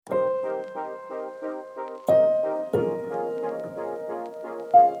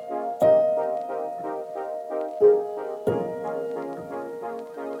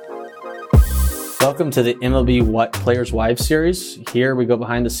Welcome to the MLB What Players' Wives series. Here we go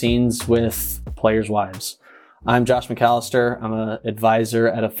behind the scenes with players' wives. I'm Josh McAllister. I'm an advisor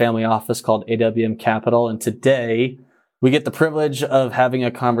at a family office called AWM Capital. And today we get the privilege of having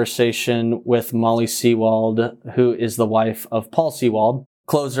a conversation with Molly Sewald, who is the wife of Paul Sewald,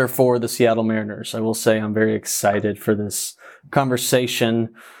 closer for the Seattle Mariners. I will say I'm very excited for this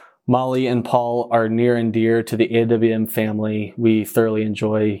conversation. Molly and Paul are near and dear to the AWM family. We thoroughly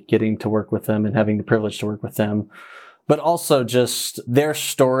enjoy getting to work with them and having the privilege to work with them. But also just their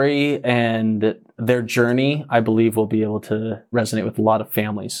story and their journey, I believe, will be able to resonate with a lot of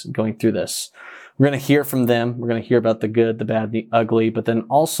families going through this. We're going to hear from them. We're going to hear about the good, the bad, the ugly. But then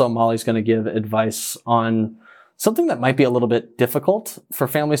also Molly's going to give advice on something that might be a little bit difficult for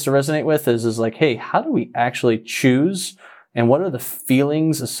families to resonate with is like, hey, how do we actually choose? And what are the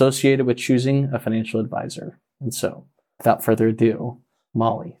feelings associated with choosing a financial advisor? And so, without further ado,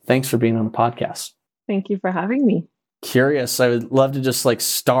 Molly, thanks for being on the podcast. Thank you for having me. Curious, I would love to just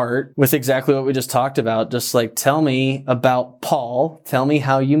start with exactly what we just talked about. Just tell me about Paul. Tell me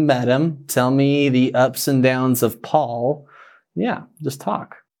how you met him. Tell me the ups and downs of Paul. Yeah, just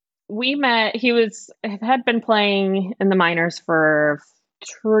talk. We met, had been playing in the minors for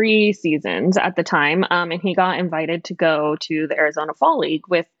 3 seasons at the time. And he got invited to go to the Arizona Fall League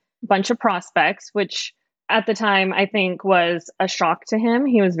with a bunch of prospects, which at the time I think was a shock to him.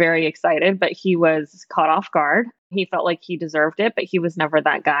 He was very excited, but he was caught off guard. He felt like he deserved it, but he was never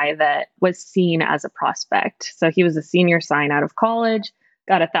that guy that was seen as a prospect. So he was a senior sign out of college,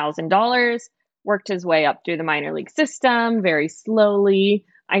 got $1,000, worked his way up through the minor league system very slowly.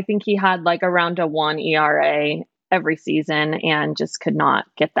 I think he had around a 1 ERA every season and just could not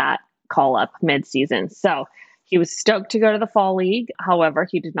get that call up mid-season. So he was stoked to go to the Fall League. However,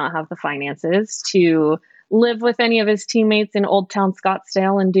 he did not have the finances to live with any of his teammates in Old Town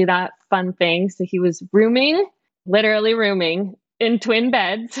Scottsdale and do that fun thing. So he was literally rooming in twin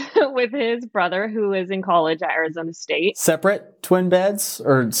beds with his brother who is in college at Arizona State. Separate twin beds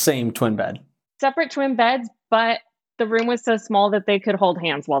or same twin bed? Separate twin beds, but the room was so small that they could hold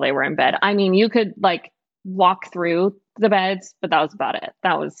hands while they were in bed. I mean, you could walk through the beds, but that was about it.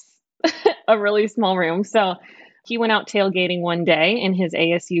 That was a really small room. So he went out tailgating one day in his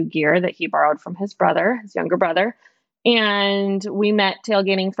ASU gear that he borrowed from his brother, his younger brother. And we met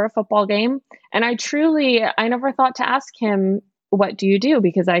tailgating for a football game. And I never thought to ask him, what do you do?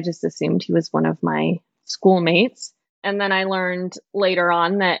 Because I just assumed he was one of my schoolmates. And then I learned later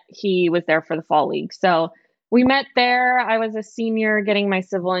on that he was there for the Fall League. So we met there. I was a senior getting my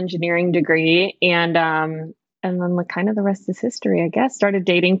civil engineering degree. And then the rest is history, I guess. Started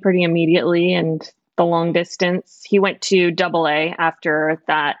dating pretty immediately and the long distance. He went to AA after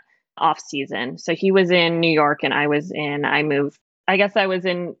that off season. So he was in New York and I was in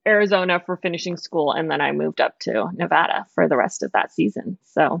Arizona for finishing school. And then I moved up to Nevada for the rest of that season.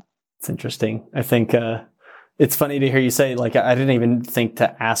 So it's interesting. I think, it's funny to hear you say, I didn't even think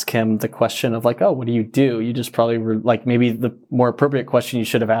to ask him the question of oh, what do you do? You just probably were maybe the more appropriate question you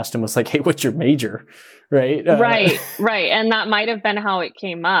should have asked him was hey, what's your major? Right. Right. And that might've been how it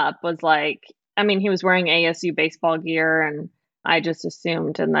came up was he was wearing ASU baseball gear and I just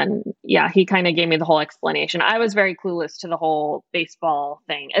assumed. And then, he kind of gave me the whole explanation. I was very clueless to the whole baseball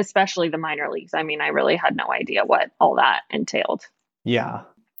thing, especially the minor leagues. I really had no idea what all that entailed. Yeah.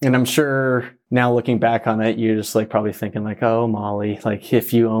 And I'm sure now looking back on it, you're just probably thinking oh, Molly,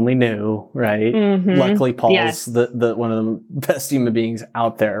 if you only knew, right? Mm-hmm. Luckily, Paul's the one of the best human beings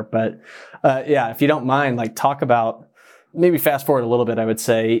out there. But if you don't mind, talk about maybe fast forward a little bit, I would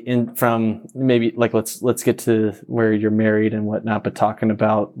say from maybe let's get to where you're married and whatnot, but talking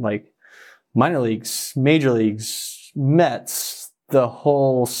about minor leagues, major leagues, Mets, the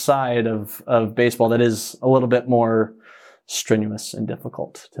whole side of baseball that is a little bit more strenuous and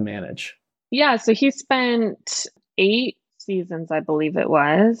difficult to manage. Yeah, so he spent 8 seasons, I believe it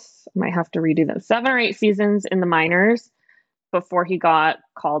was. I might have to redo them. 7 or 8 seasons in the minors before he got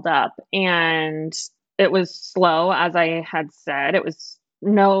called up. And it was slow, as I had said. It was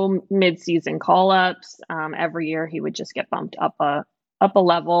no mid-season call-ups. Every year he would just get bumped up a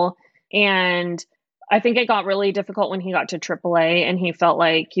level. And I think it got really difficult when he got to AAA and he felt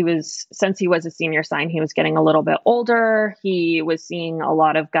like since he was a senior sign, he was getting a little bit older. He was seeing a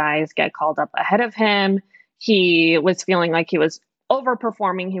lot of guys get called up ahead of him. He was feeling like he was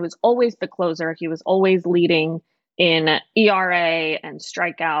overperforming. He was always the closer. He was always leading in ERA and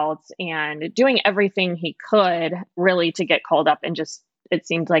strikeouts and doing everything he could really to get called up. And just, it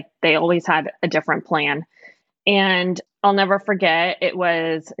seemed like they always had a different plan. And I'll never forget, it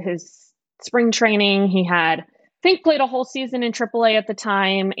was his spring training. He had think played a whole season in AAA at the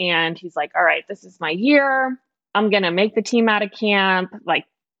time. And he's like, all right, this is my year. I'm going to make the team out of camp. Like,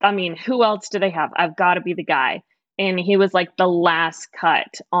 I mean, who else do they have? I've got to be the guy. And he was like the last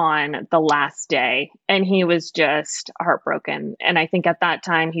cut on the last day. And he was just heartbroken. And I think at that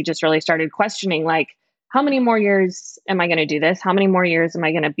time, he just really started questioning, like, how many more years am I going to do this? How many more years am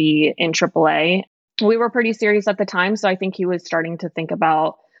I going to be in AAA? We were pretty serious at the time. So I think he was starting to think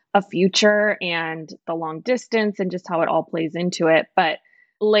about a future and the long distance and just how it all plays into it. But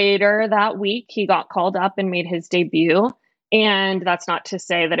later that week, he got called up and made his debut. And that's not to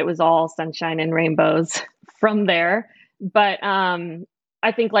say that it was all sunshine and rainbows from there. But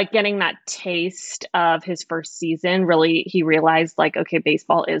I think like getting that taste of his first season, really, he realized like, okay,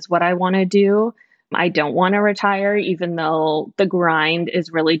 baseball is what I want to do. I don't want to retire, even though the grind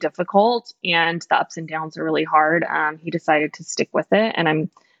is really difficult and the ups and downs are really hard. He decided to stick with it, and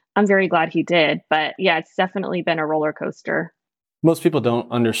I'm very glad he did. But yeah, it's definitely been a roller coaster. Most people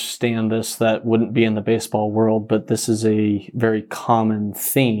don't understand this that wouldn't be in the baseball world, but this is a very common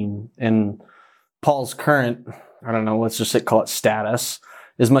theme. And Paul's current, I don't know, let's just call it status,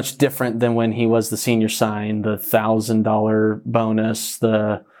 is much different than when he was the senior sign, the $1,000 bonus,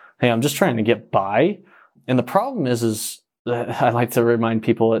 the, hey, I'm just trying to get by. And the problem is I like to remind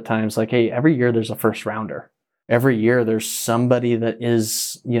people at times, like, hey, every year there's a first rounder. Every year there's somebody that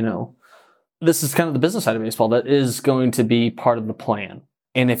is, this is kind of the business side of baseball that is going to be part of the plan.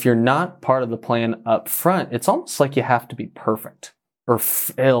 And if you're not part of the plan up front, it's almost like you have to be perfect or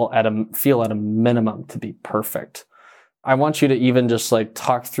feel at a minimum to be perfect. I want you to even just like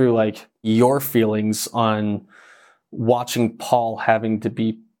talk through like your feelings on watching Paul having to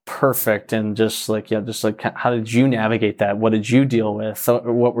be perfect and just like how did you navigate that? What did you deal with?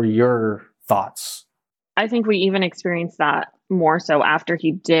 What were your thoughts? I think we even experienced that more so after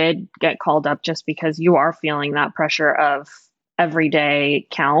he did get called up, just because you are feeling that pressure of every day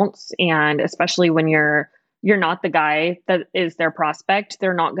counts. And especially when you're not the guy that is their prospect,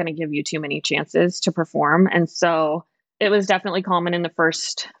 they're not going to give you too many chances to perform. And so it was definitely common in the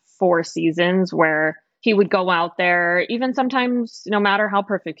first 4 seasons where he would go out there, even sometimes, no matter how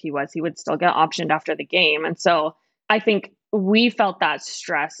perfect he was, he would still get optioned after the game. And so I think we felt that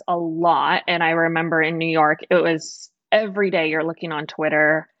stress a lot. And I remember in New York, it was every day you're looking on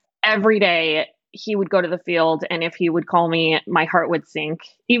Twitter. Every day he would go to the field. And if he would call me, my heart would sink.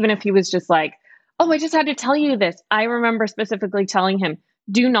 Even if he was just like, oh, I just had to tell you this. I remember specifically telling him,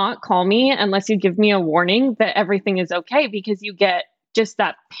 do not call me unless you give me a warning that everything is okay, because you get just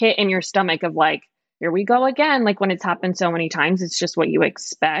that pit in your stomach of like, here we go again. Like when it's happened so many times, it's just what you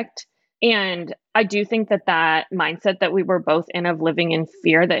expect. And I do think that mindset that we were both in of living in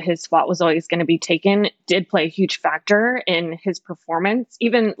fear that his spot was always going to be taken did play a huge factor in his performance.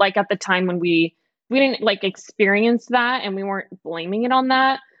 Even like at the time when we didn't like experience that and we weren't blaming it on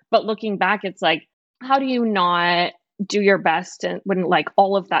that. But looking back, it's like, how do you not do your best and when like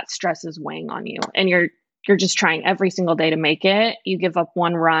all of that stress is weighing on you and you're just trying every single day to make it? You give up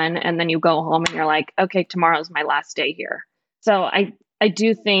one run and then you go home and you're like, okay, tomorrow's my last day here. So I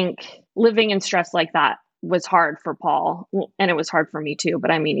do think living in stress like that was hard for Paul, and it was hard for me too, but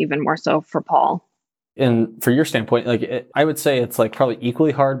I mean, even more so for Paul. And for your standpoint, like I would say it's like probably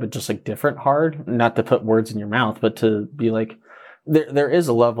equally hard, but just like different hard, not to put words in your mouth, but to be like, there is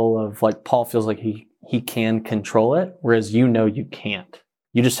a level of like, Paul feels like he can control it, whereas you can't.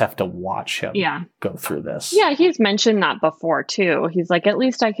 You just have to watch him go through this. Yeah, he's mentioned that before too. He's like, at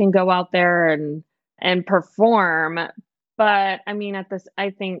least I can go out there and perform. But I mean, I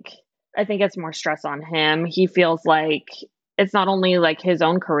think it's more stress on him. He feels like it's not only like his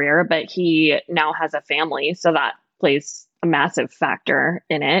own career, but he now has a family. So that plays a massive factor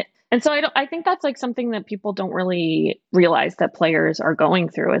in it. And so I think that's like something that people don't really realize that players are going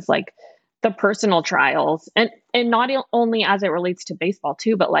through is like the personal trials and not only as it relates to baseball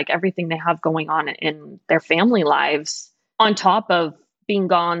too, but like everything they have going on in their family lives on top of being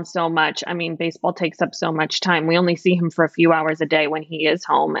gone so much. I mean, baseball takes up so much time. We only see him for a few hours a day when he is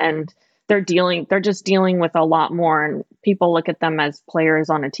home, and they're just dealing with a lot more. And people look at them as players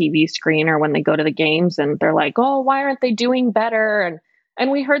on a TV screen or when they go to the games and they're like, oh, why aren't they doing better?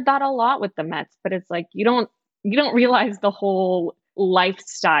 And we heard that a lot with the Mets, but it's like, you don't realize the whole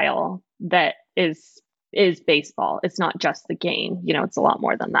lifestyle that is baseball. It's not just the game, it's a lot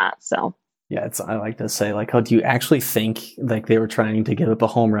more than that. So yeah, I like to say like, oh, do you actually think like they were trying to give up a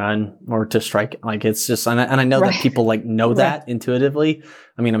home run or to strike? Like it's just, and I know that people like know that intuitively.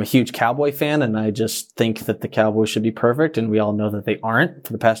 I mean, I'm a huge Cowboy fan and I just think that the Cowboys should be perfect. And we all know that they aren't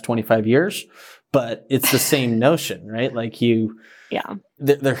for the past 25 years, but it's the same notion, right? Like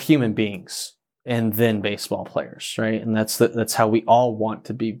they're human beings. and then baseball players, right? And that's how we all want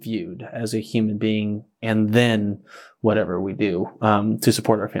to be viewed, as a human being, and then whatever we do to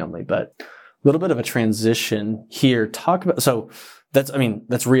support our family. But a little bit of a transition here.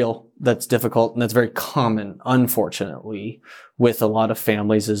 That's real, that's difficult, and that's very common, unfortunately, with a lot of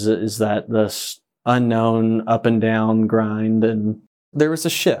families, is that this unknown up and down grind. And there was a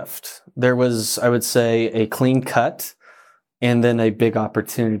shift. There was, I would say, a clean cut, and then a big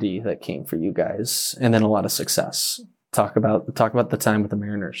opportunity that came for you guys, and then a lot of success. Talk about the time with the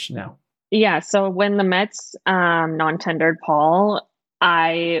Mariners now. Yeah. So when the Mets non-tendered Paul,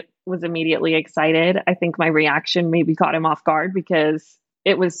 I was immediately excited. I think my reaction maybe caught him off guard, because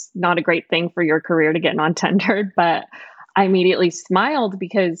it was not a great thing for your career to get non-tendered, but I immediately smiled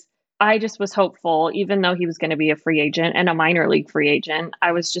because I just was hopeful, even though he was going to be a free agent and a minor league free agent.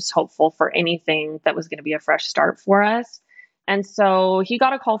 I was just hopeful for anything that was going to be a fresh start for us. And so he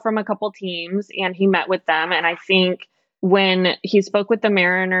got a call from a couple teams and he met with them. And I think when he spoke with the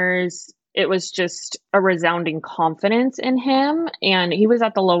Mariners, it was just a resounding confidence in him. And he was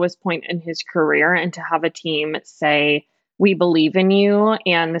at the lowest point in his career. And to have a team say, we believe in you,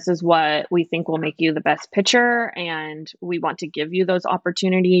 and this is what we think will make you the best pitcher, and we want to give you those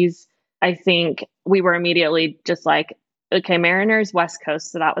opportunities. I think we were immediately just like, okay, Mariners, West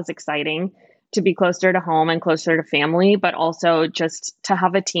Coast. So that was exciting to be closer to home and closer to family, but also just to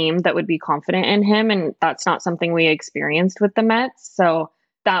have a team that would be confident in him. And that's not something we experienced with the Mets. So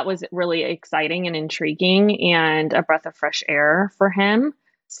that was really exciting and intriguing and a breath of fresh air for him.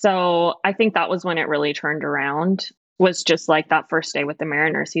 So I think that was when it really turned around, was just like that first day with the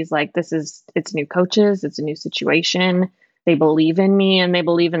Mariners. He's like, it's new coaches, it's a new situation. They believe in me and they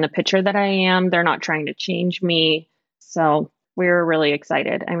believe in the pitcher that I am. They're not trying to change me. So we were really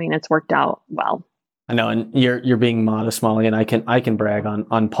excited. I mean, it's worked out well. I know, and you're being modest, Molly, and I can brag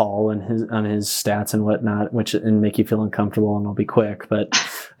on Paul and his stats and whatnot, and make you feel uncomfortable, and I'll be quick. But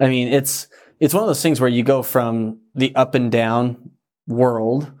I mean, it's one of those things where you go from the up and down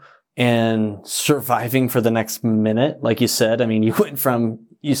world and surviving for the next minute, like you said. I mean, you went from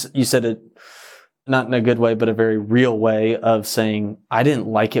you said it not in a good way, but a very real way of saying, I didn't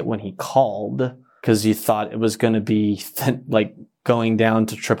like it when he called, because you thought it was going to be like going down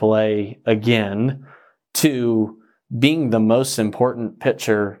to AAA again, to being the most important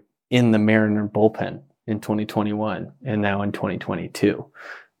pitcher in the Mariner bullpen in 2021 and now in 2022.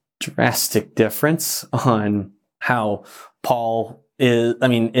 Drastic difference on how Paul is. I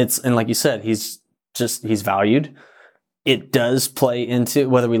mean, and like you said, he's valued. It does play into,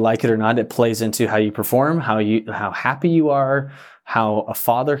 whether we like it or not, it plays into how you perform, how happy you are, how a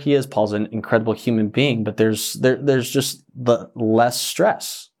father he is. Paul's an incredible human being, but there's just the less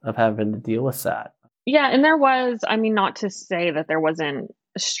stress of having to deal with that. Yeah. And there was, I mean, not to say that there wasn't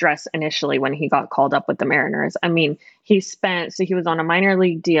stress initially when he got called up with the Mariners. I mean, he was on a minor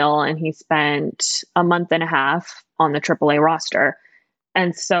league deal and he spent a month and a half on the AAA roster.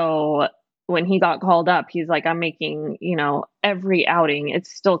 And so when he got called up, he's like, I'm making, every outing, it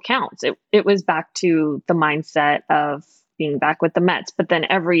still counts. It was back to the mindset of being back with the Mets. But then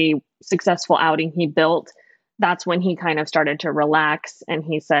every successful outing he built, that's when he kind of started to relax. And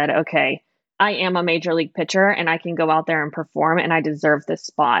he said, okay, I am a major league pitcher and I can go out there and perform and I deserve this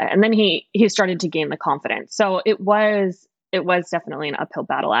spot. And then he started to gain the confidence. So it was definitely an uphill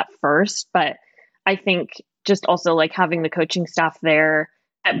battle at first, but I think just also like having the coaching staff there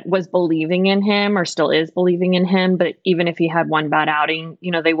that was believing in him, or still is believing in him. But even if he had one bad outing,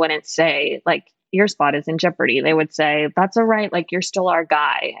 they wouldn't say like, your spot is in jeopardy. They would say, that's all right. Like, you're still our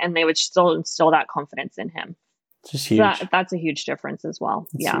guy. And they would still instill that confidence in him. It's just huge. So that's a huge difference as well.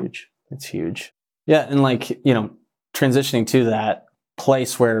 Huge. It's huge. Yeah. And like, transitioning to that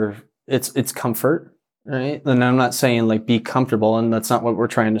place where it's comfort, right? And I'm not saying like be comfortable, and that's not what we're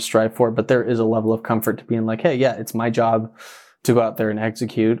trying to strive for, but there is a level of comfort to being like, hey, yeah, it's my job to go out there and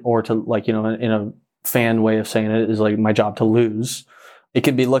execute, or to like, in a fan way of saying it, is like my job to lose. It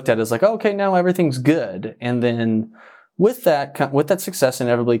can be looked at as like, oh, okay, now everything's good. And then with that success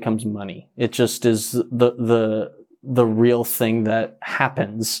inevitably comes money. It just is the real thing that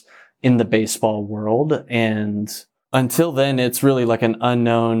happens in the baseball world. And until then, it's really like an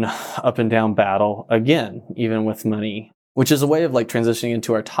unknown up and down battle again, even with money, which is a way of like transitioning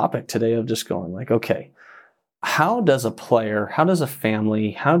into our topic today of just going like, okay, how does a player, how does a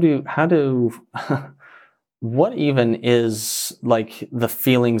family, what even is like the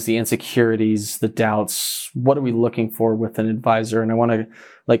feelings, the insecurities, the doubts? What are we looking for with an advisor? And I want to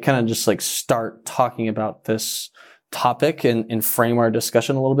like kind of just like start talking about this topic and frame our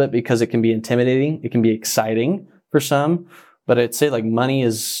discussion a little bit, because it can be intimidating. It can be exciting for some, but I'd say like money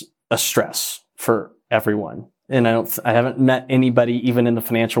is a stress for everyone. And I haven't met anybody even in the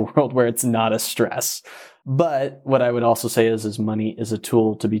financial world where it's not a stress. But what I would also say is money is a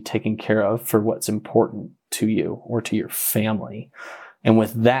tool to be taken care of for what's important to you or to your family. And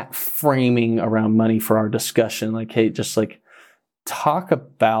with that framing around money for our discussion, like, hey, just like talk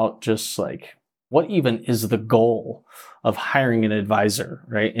about just like what even is the goal of hiring an advisor,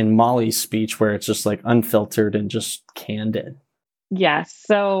 right? In Molly's speech, where it's just like unfiltered and just candid. Yes.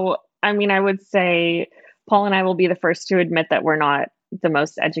 So, I mean, I would say Paul and I will be the first to admit that we're not the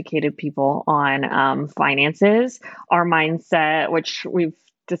most educated people on finances. Our mindset, which we've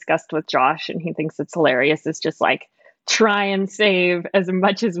discussed with Josh, and he thinks it's hilarious, is just like try and save as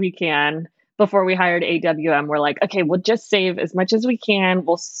much as we can. Before we hired AWM, we're like, okay, we'll just save as much as we can.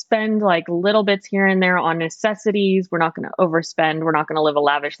 We'll spend like little bits here and there on necessities. We're not going to overspend. We're not going to live a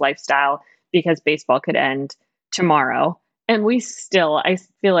lavish lifestyle because baseball could end tomorrow. And I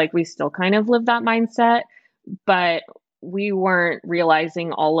feel like we still kind of live that mindset, but we weren't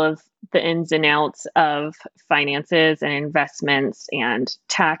realizing all of the ins and outs of finances and investments and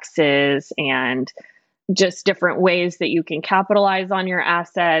taxes and just different ways that you can capitalize on your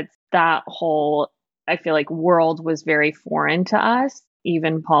assets. That whole, I feel like, world was very foreign to us.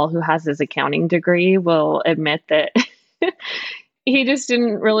 Even Paul, who has his accounting degree, will admit that he just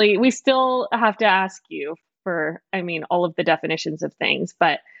didn't really, we still have to ask you for, I mean, all of the definitions of things.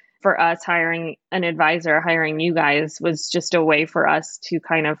 But for us, hiring an advisor, hiring you guys was just a way for us to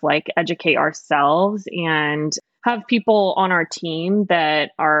kind of like educate ourselves and have people on our team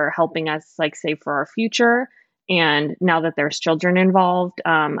that are helping us like save for our future. And now that there's children involved,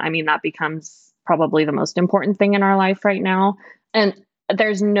 I mean, that becomes probably the most important thing in our life right now. And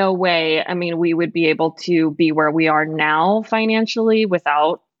there's no way, I mean, we would be able to be where we are now financially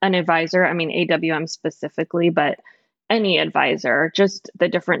without an advisor. I mean, AWM specifically, but any advisor, just the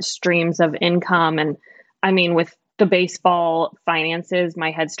different streams of income. And I mean, with the baseball finances,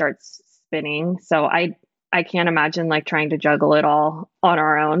 my head starts spinning. So I can't imagine like trying to juggle it all on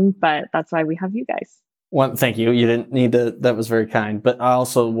our own, but that's why we have you guys. Well, thank you. You didn't need to, that was very kind. But I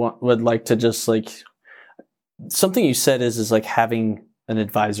also would like to just like, something you said is like having an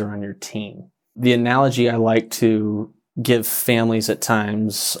advisor on your team. The analogy I like to give families at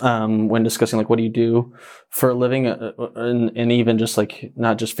times when discussing like, what do you do for a living? And even just like,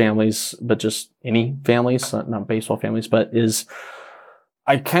 not just families, but just any families, not baseball families, but is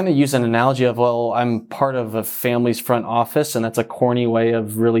I kind of use an analogy of, well, I'm part of a family's front office. And that's a corny way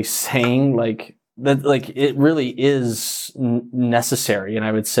of really saying like, that like it really is necessary. And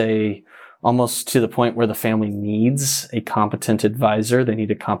I would say almost to the point where the family needs a competent advisor. They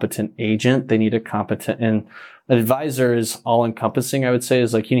need a competent agent. They need a competent, and an advisor is all encompassing. I would say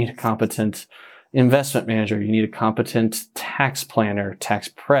is like, you need a competent investment manager. You need a competent tax planner, tax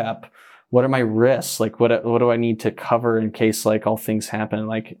prep. What are my risks? Like, what do I need to cover in case like all things happen?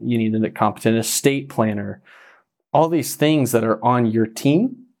 Like you need a competent estate planner, all these things that are on your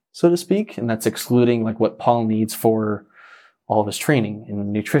team, so to speak. And that's excluding like what Paul needs for all of his training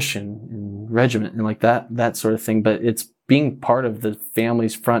and nutrition and regiment and like that sort of thing. But it's being part of the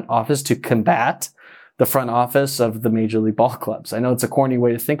family's front office to combat the front office of the Major League Ball clubs. I know it's a corny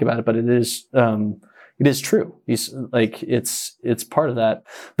way to think about it, but it is true. It's part of that.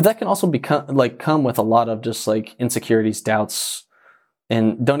 But that can also come with a lot of just like insecurities, doubts,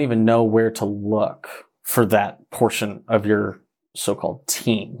 and don't even know where to look for that portion of your so-called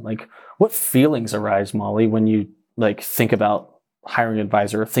team. Like, what feelings arise, Molly, when you like think about hiring an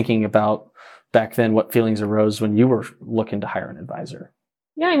advisor, thinking about back then, what feelings arose when you were looking to hire an advisor?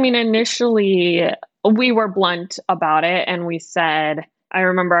 Yeah, I mean, initially we were blunt about it and we said, I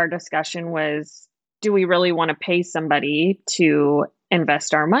remember our discussion was, do we really want to pay somebody to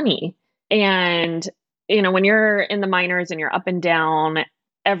invest our money? And, you know, when you're in the minors and you're up and down,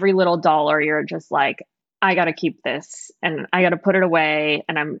 every little dollar, you're just like, I got to keep this and I got to put it away.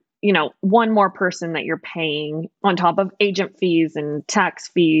 And I'm, you know, one more person that you're paying on top of agent fees and tax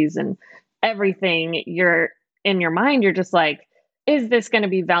fees and everything. You're in your mind, you're just like, is this going to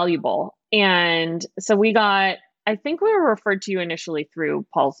be valuable? And so I think we were referred to you initially through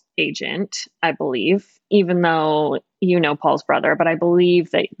Paul's agent, I believe, even though you know Paul's brother, but I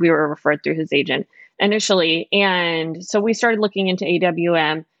believe that we were referred through his agent initially. And so we started looking into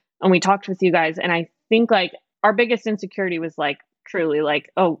AWM and we talked with you guys. And I think like our biggest insecurity was like truly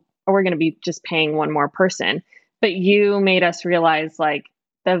like, oh, we're going to be just paying one more person. But you made us realize like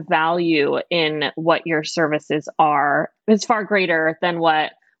the value in what your services are is far greater than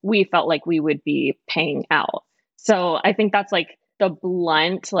what we felt like we would be paying out. So I think that's like the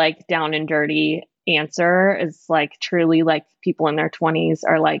blunt, like down and dirty answer is like truly like people in their 20s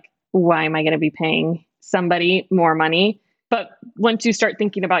are like, why am I going to be paying somebody more money? But once you start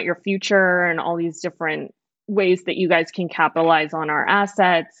thinking about your future and all these different ways that you guys can capitalize on our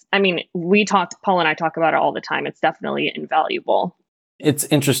assets, I mean, Paul and I talk about it all the time. It's definitely invaluable. It's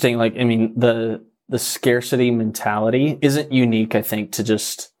interesting. Like, I mean, the scarcity mentality isn't unique, I think, to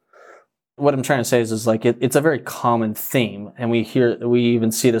just what I'm trying to say is like it's a very common theme, and we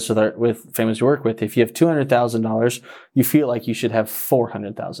even see this with families we work with. If you have $200,000, you feel like you should have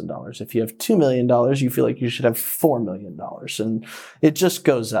 $400,000. If you have $2 million, you feel like you should have $4 million, and it just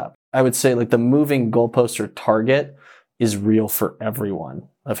goes up. I would say like the moving goalpost or target is real for everyone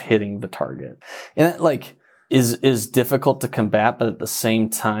of hitting the target, and it like is difficult to combat, but at the same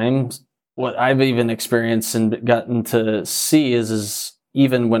time, what I've even experienced and gotten to see is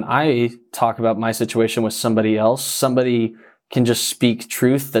even when I talk about my situation with somebody else, somebody can just speak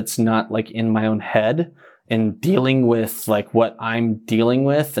truth that's not like in my own head and dealing with like what I'm dealing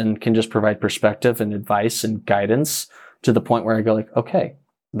with, and can just provide perspective and advice and guidance to the point where I go like, okay,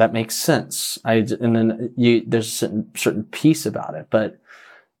 that makes sense. There's a certain peace about it. But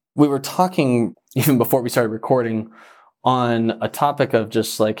we were talking even before we started recording on a topic of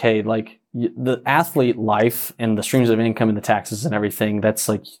just like, hey, like the athlete life and the streams of income and the taxes and everything, that's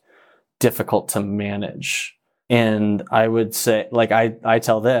like difficult to manage. And I would say, like, I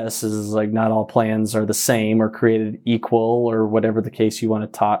tell this is like, not all plans are the same or created equal or whatever the case you want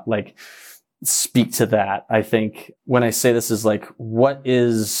to talk, like speak to that. I think when I say this is like, what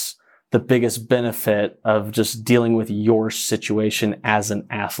is the biggest benefit of just dealing with your situation as an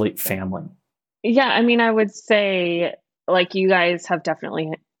athlete family? Yeah, I mean, I would say like you guys have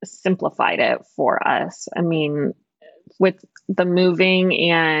definitely simplified it for us. I mean, with the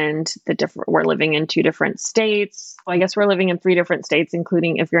moving and we're living in 2 different states. Well, I guess we're living in 3 different states,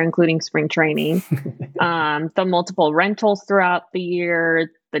 if you're including spring training, the multiple rentals throughout the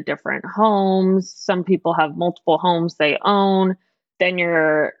year, the different homes. Some people have multiple homes they own. Then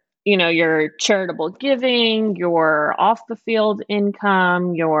your charitable giving, your off the field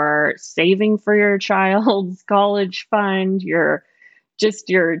income, your saving for your child's college fund, your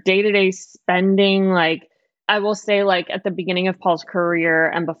day-to-day spending. Like, I will say, like, at the beginning of Paul's career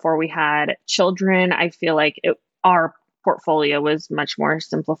and before we had children, I feel like our portfolio was much more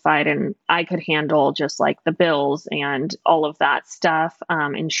simplified, and I could handle just like the bills and all of that stuff,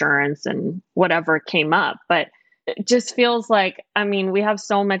 insurance and whatever came up. But it just feels like, I mean, we have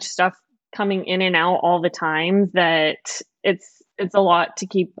so much stuff coming in and out all the time that it's a lot to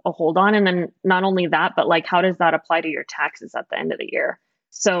keep a hold on. And then not only that, but like, how does that apply to your taxes at the end of the year?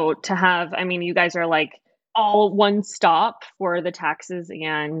 So to have, I mean, you guys are like all one stop for the taxes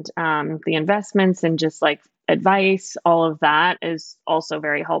and the investments and just like advice. All of that is also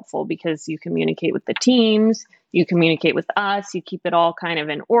very helpful because you communicate with the teams, you communicate with us, you keep it all kind of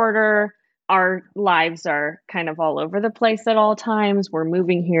in order. Our lives are kind of all over the place at all times. We're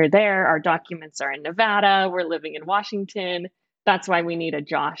moving here, there. Our documents are in Nevada. We're living in Washington. That's why we need a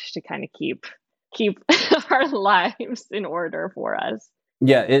Josh to kind of keep our lives in order for us.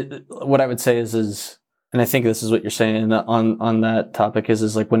 Yeah, what I would say is, and I think this is what you're saying on that topic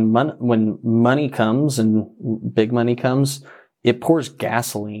is like when money comes and big money comes, it pours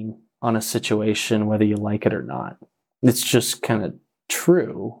gasoline on a situation whether you like it or not. It's just kind of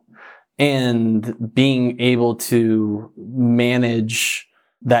true. And being able to manage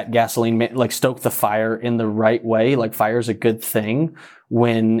that gasoline, like stoke the fire in the right way, like fire is a good thing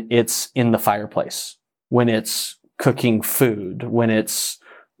when it's in the fireplace, when it's cooking food, when it's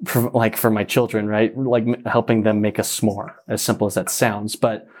like for my children, right? Like helping them make a s'more, as simple as that sounds.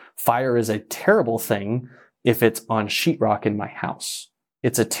 But fire is a terrible thing if it's on sheetrock in my house.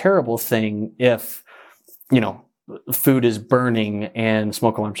 It's a terrible thing if, food is burning and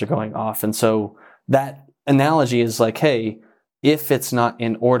smoke alarms are going off. And so that analogy is like, hey, if it's not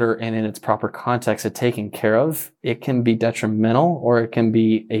in order and in its proper context and taken care of, it can be detrimental or it can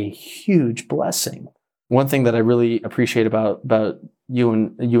be a huge blessing. One thing that I really appreciate about you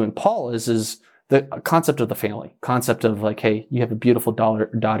and Paul is the concept of the family, concept of like, hey, you have a beautiful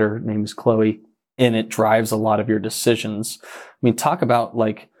daughter named Chloe, and it drives a lot of your decisions. I mean, talk about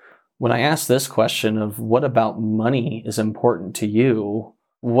like, when I ask this question of what about money is important to you,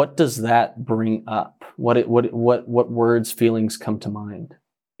 what does that bring up? What words, feelings come to mind?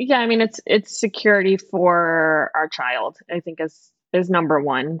 Yeah, I mean, it's security for our child, I think is number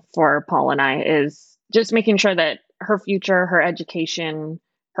one for Paul and I, is just making sure that her future, her education,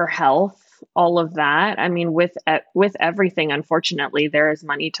 her health, all of that. I mean, with everything, unfortunately, there is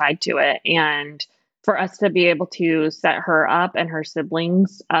money tied to it. And for us to be able to set her up and her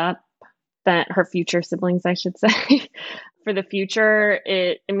siblings up, that her future siblings, I should say, for the future,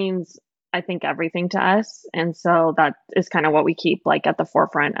 it means, I think, everything to us. And so that is kind of what we keep like at the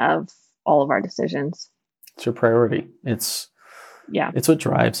forefront of all of our decisions. It's your priority. It's what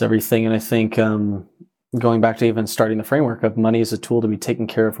drives everything. And I think going back to even starting the framework of money as a tool to be taken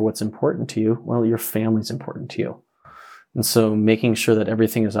care of for what's important to you, well, your family's important to you. And so making sure that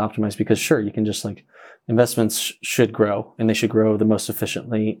everything is optimized, because sure, you can just like investments should grow and they should grow the most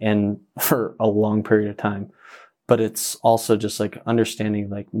efficiently and for a long period of time. But it's also just like understanding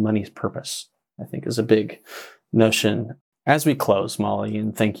like money's purpose, I think, is a big notion. As we close, Molly,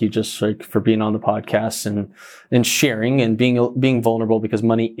 and thank you just like for being on the podcast and sharing and being vulnerable, because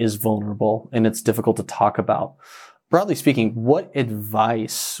money is vulnerable and it's difficult to talk about. Broadly speaking, what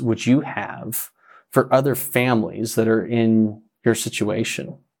advice would you have for other families that are in your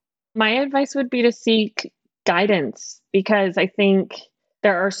situation? My advice would be to seek guidance, because I think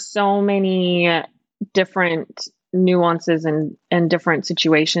there are so many different nuances and different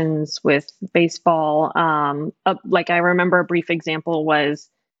situations with baseball. Like I remember a brief example was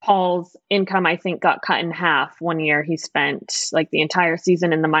Paul's income, I think, got cut in half one year. He spent like the entire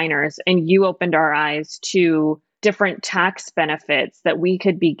season in the minors, and you opened our eyes to different tax benefits that we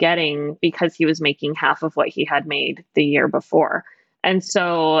could be getting because he was making half of what he had made the year before. And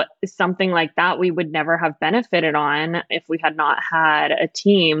so something like that we would never have benefited on if we had not had a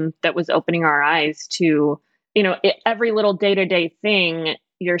team that was opening our eyes to, every little day-to-day thing.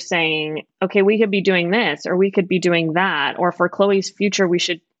 You're saying, okay, we could be doing this, or we could be doing that, or for Chloe's future, we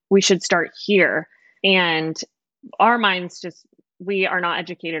should start here. And our minds we are not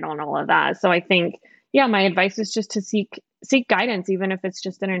educated on all of that. So I think, my advice is just to seek guidance, even if it's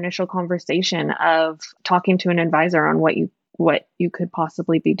just an initial conversation of talking to an advisor on what you could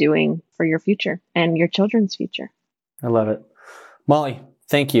possibly be doing for your future and your children's future. I love it. Molly,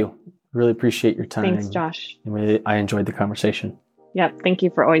 thank you. Really appreciate your time. Thanks, Josh. I enjoyed the conversation. Yep. Thank you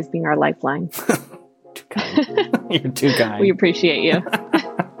for always being our lifeline. Too kind. You're too kind. We appreciate you.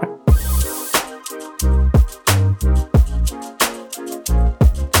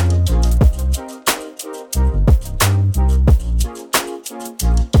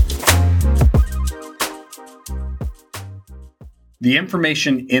 The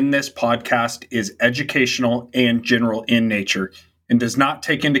information in this podcast is educational and general in nature and does not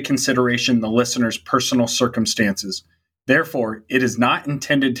take into consideration the listener's personal circumstances. Therefore, it is not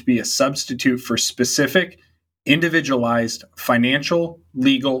intended to be a substitute for specific, individualized financial,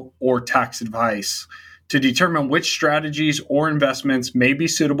 legal, or tax advice. To determine which strategies or investments may be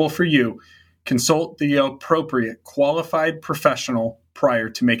suitable for you, consult the appropriate qualified professional prior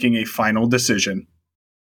to making a final decision.